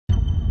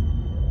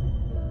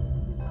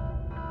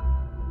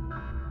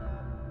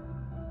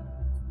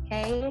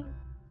Okay.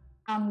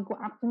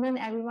 Good afternoon,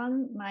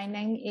 everyone. My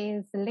name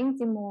is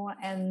Lingzi Mo,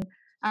 and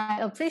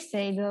I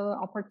appreciate the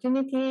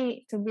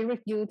opportunity to be with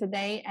you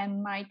today.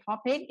 And my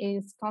topic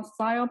is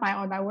topsoil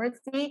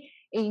biodiversity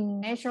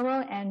in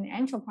natural and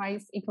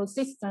anthropized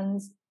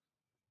ecosystems.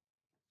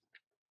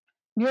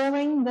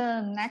 During the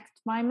next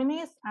 5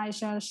 minutes, I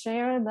shall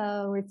share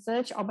the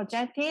research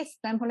objectives,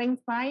 sampling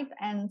site,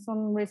 and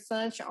some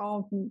research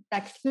of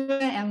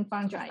bacteria and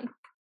fungi.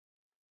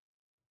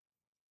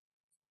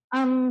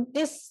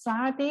 This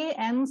study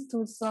aims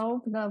to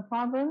solve the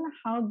problem: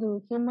 how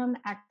do human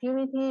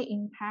activity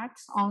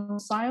impact on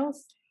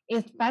soils,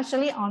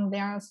 especially on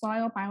their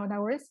soil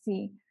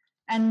biodiversity?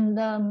 And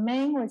the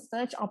main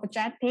research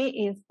objective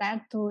is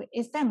that to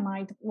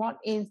examine what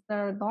is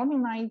the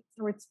dominant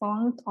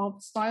response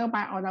of soil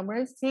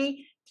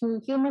biodiversity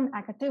to human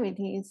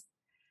activities,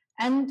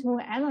 and to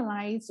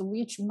analyze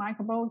which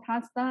microbial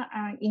clusters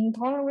are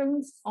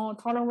intolerant or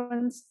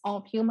tolerant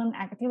of human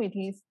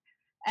activities,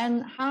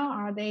 and how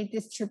are they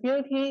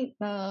distributed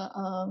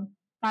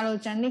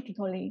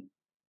phylogenetically.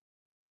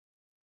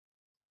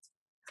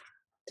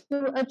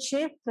 To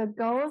achieve the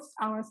goals,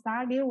 our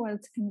study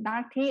was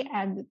conducted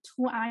at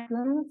two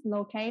islands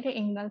located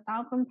in the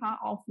southern part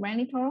of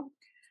Veneto.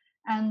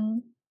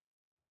 And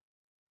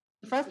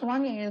the first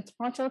one is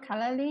Porto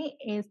Calelli,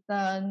 is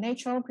the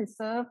natural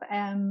preserve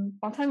and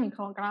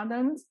botanical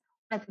gardens,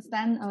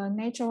 represent a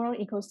natural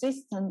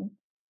ecosystem.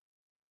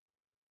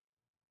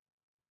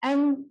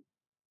 And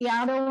the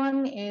other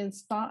one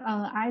is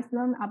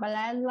Iceland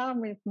Abalella,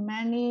 with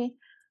many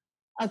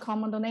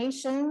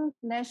accommodation,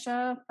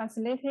 leisure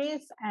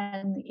facilities,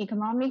 and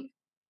economic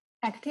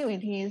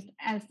activities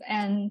as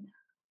an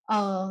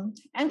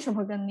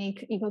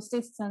anthropogenic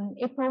ecosystem.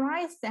 It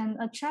provides an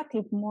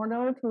attractive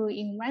model to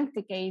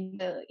investigate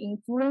the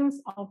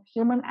influence of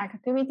human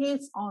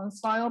activities on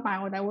soil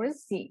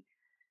biodiversity.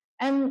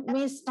 And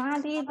we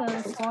study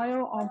the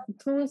soil of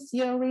two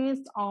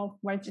series of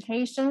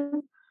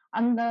vegetation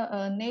under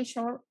a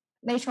natural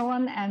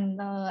and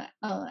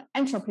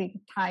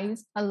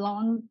anthropized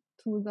along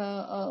to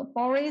the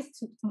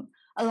forest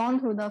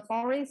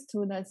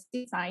to the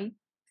seaside.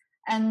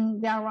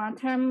 And there are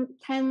 10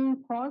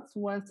 plots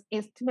was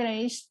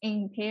established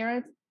in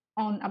pairs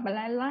on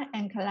Abalella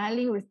and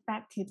Calali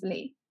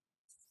respectively.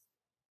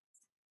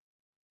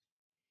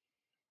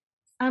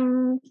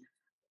 During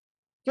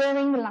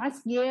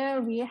last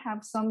year, we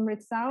have some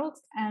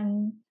results,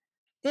 and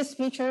this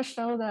picture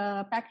shows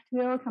the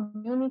bacterial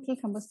community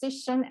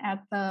composition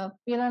at the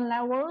phylan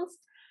levels,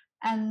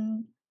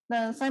 and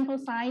the sample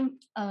size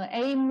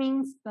A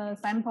means the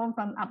sample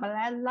from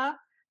Abalella,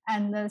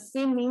 and the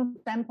C means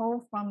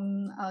sample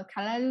from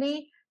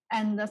Calali,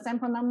 and the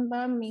sample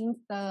number means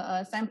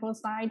the sample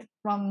size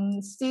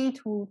from C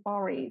to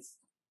forest.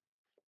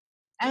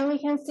 And we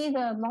can see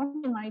the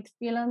long-night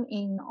phylan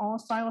in all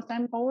soil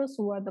samples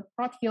were the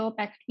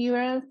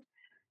proteobacteria,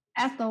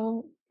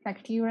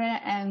 azobacteria,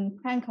 and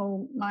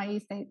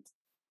Prancomyces.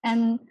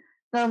 And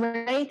the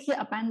relative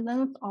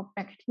abundance of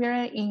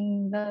bacteria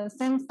in the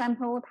same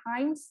sample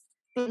types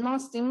did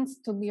not seem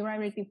to be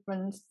very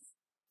different.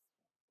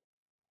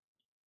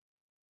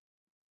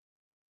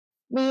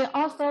 We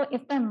also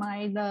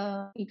examined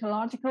the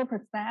ecological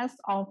process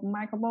of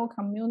microbial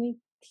community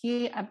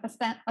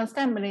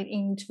assembled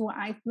in two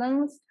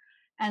islands,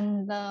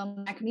 and the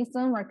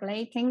mechanism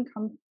regulating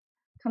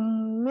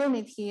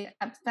community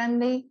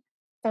assembly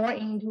fall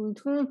into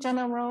two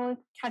general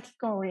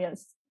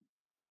categories.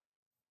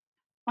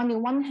 On the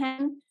one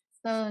hand,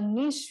 the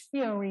niche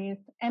theory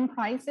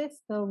emphasizes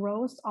the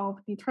roles of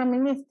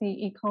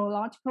deterministic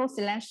ecological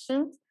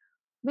selection,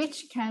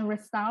 which can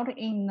result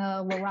in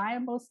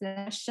variable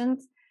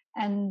selections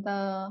and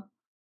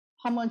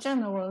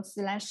homogeneous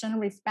selection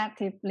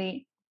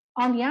respectively.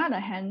 On the other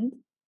hand,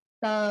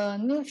 the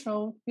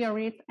neutral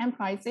theory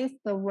emphasizes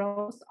the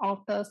roles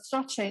of the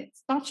stochastic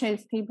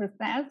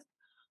process.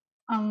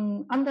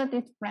 Under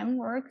this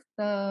framework,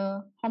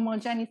 the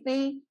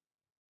homogeneity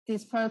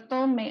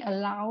dispersal may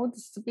allow the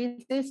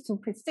species to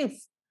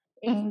persist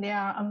in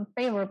their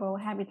unfavorable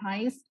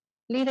habitats,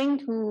 leading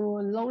to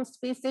low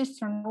species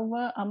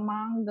turnover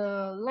among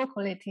the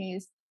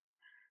localities.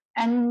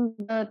 And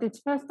the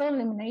dispersal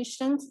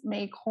eliminations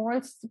may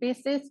cause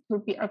species to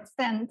be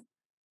absent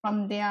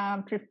from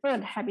their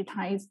preferred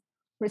habitats,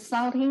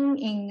 resulting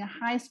in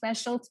high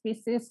special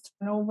species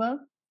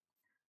turnover.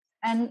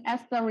 And as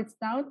a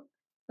result,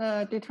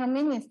 the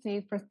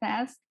deterministic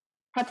process,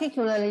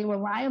 particularly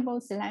variable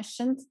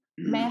selections,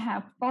 may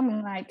have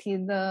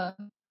formulated the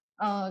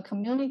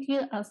community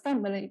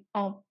assembly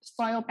of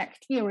soil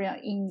bacteria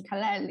in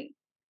Calali,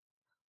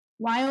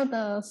 while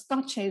the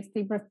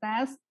stochastic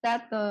process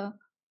that the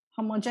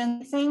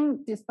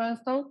homogenizing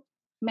dispersal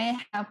may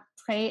have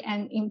played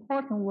an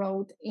important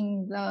role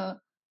in the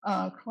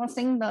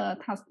causing the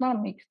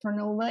taxonomic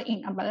turnover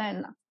in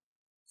Abalella.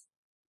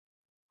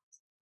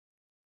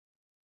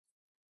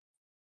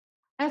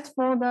 As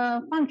for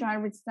the fungi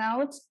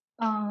results,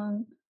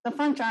 the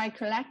fungi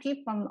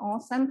collected from all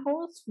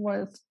samples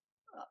was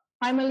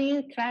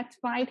primarily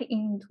classified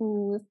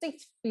into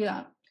 6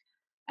 phyla.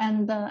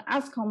 And the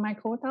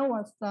Ascomycota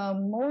was the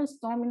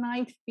most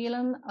dominant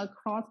phyla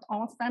across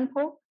all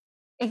samples,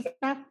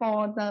 except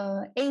for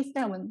the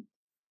A7.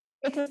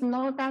 It is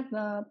known that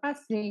the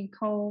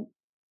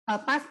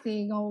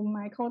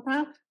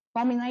Basiliomycota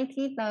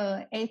dominated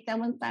the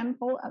A7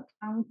 sample,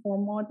 account for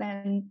more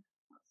than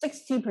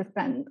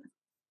 60%.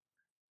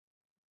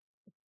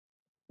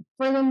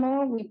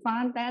 Furthermore, we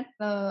found that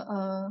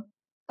the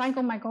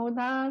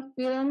Zygomycota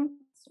phylum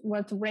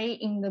was rare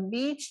in the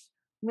beach,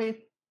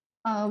 which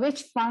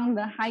found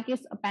the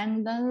highest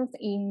abundance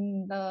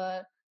in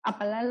the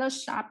Abalella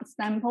sharp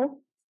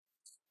sample.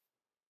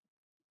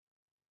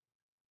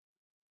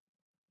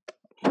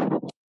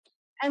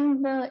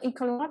 And the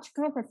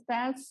ecological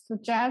process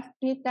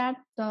suggested that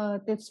the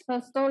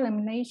dispersal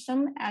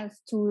elimination as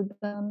to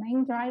the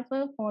main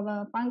driver for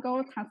the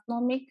fungal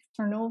taxonomic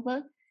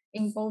turnover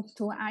in both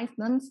two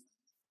islands.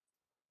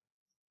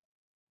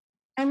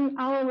 And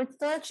our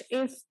research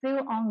is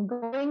still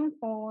ongoing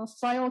for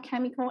soil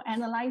chemical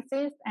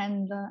analysis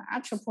and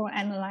atropine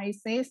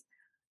analysis.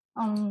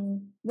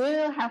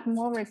 We'll have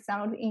more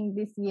results in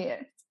this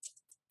year.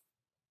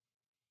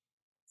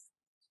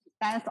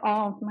 That's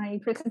all of my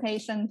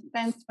presentation.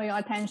 Thanks for your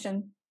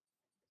attention.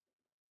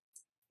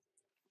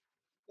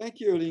 Thank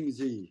you,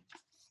 Lingzi.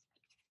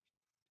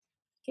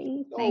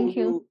 Okay, thank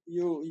you.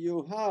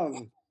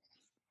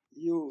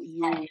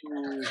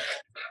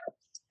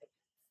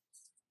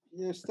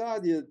 You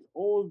studied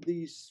all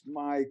these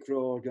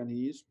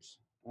microorganisms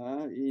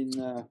in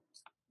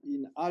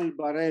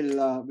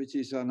Albarella, which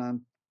is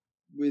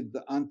with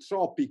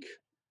anthropic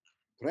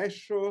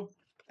pressure,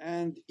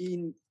 and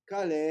in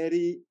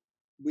Caleri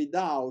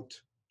without,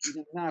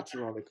 in a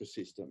natural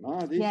ecosystem.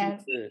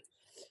 Yes.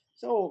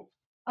 So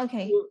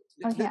okay,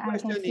 I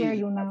can hear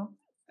you now.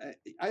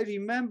 I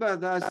remember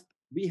that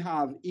we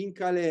have in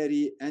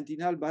Caleri and in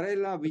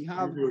Albarella we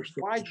have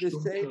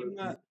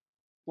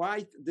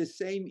quite the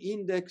same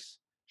index,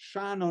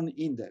 Shannon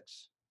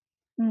index.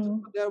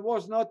 So there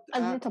was not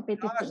a little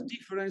bit large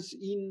difference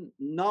in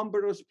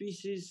number of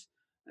species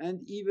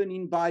and even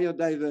in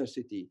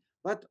biodiversity.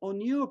 But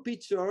on your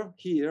picture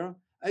here,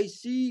 I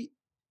see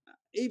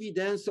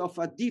evidence of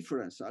a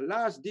difference, a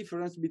large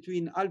difference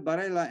between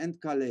Albarella and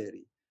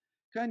Caleri.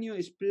 Can you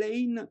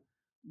explain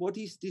what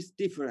is this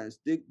difference?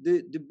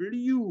 The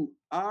blue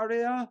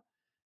area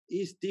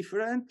is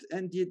different,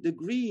 and the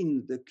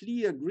green, the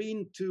clear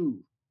green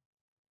too.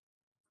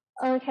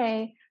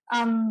 Okay.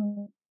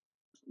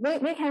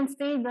 We can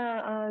see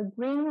the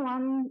green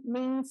one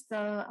means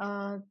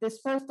the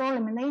dispersal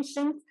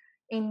elimination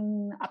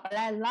in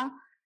Abalella,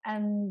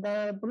 and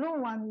the blue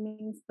one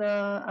means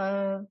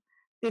the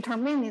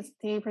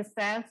deterministic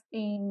process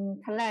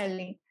in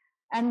Caleri.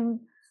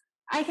 And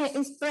I can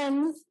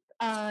explain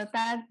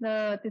that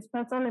the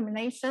dispersal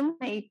elimination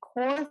may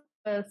cause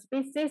the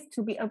species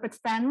to be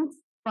absent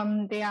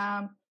from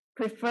their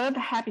preferred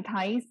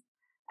habitats,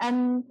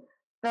 and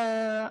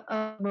the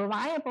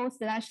variable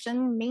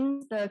selection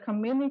means the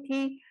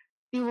community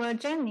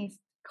divergence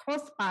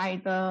caused by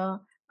the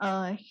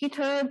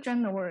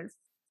heterogeneous.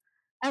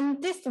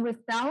 And this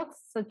result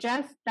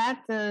suggests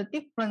that the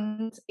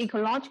different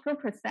ecological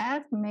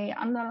process may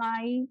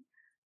underlie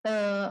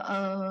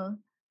the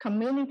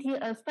community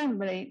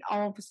assembly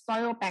of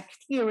soil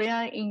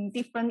bacteria in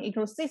different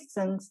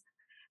ecosystems.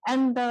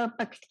 And the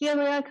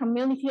bacteria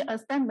community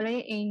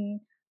assembly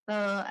in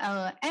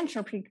the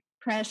anthropic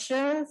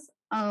pressures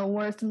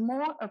was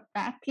more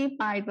affected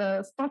by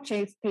the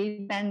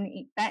stochasticity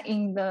than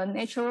in the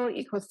natural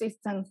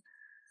ecosystem.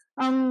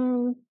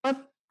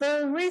 But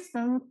the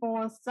reason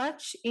for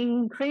such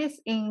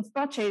increase in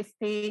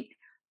stochasticity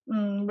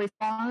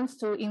response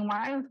to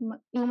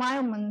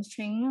environment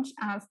change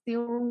are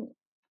still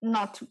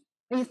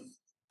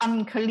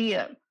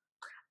unclear,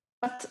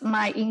 but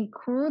might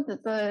include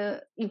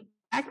the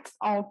effects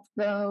of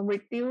the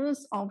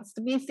reduce of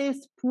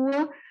species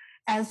pool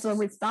as a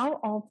result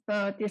of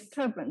the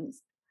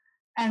disturbance,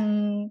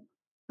 and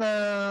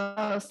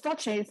the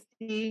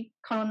stochastic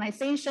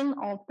colonization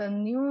of the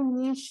new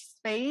niche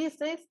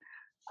spaces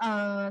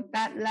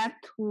that led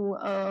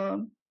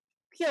to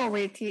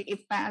purity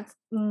effects.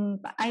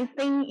 But I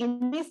think it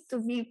needs to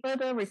be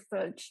further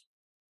research.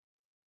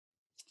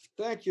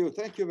 Thank you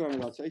very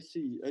much. I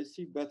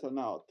see better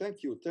now.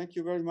 Thank you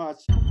very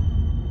much.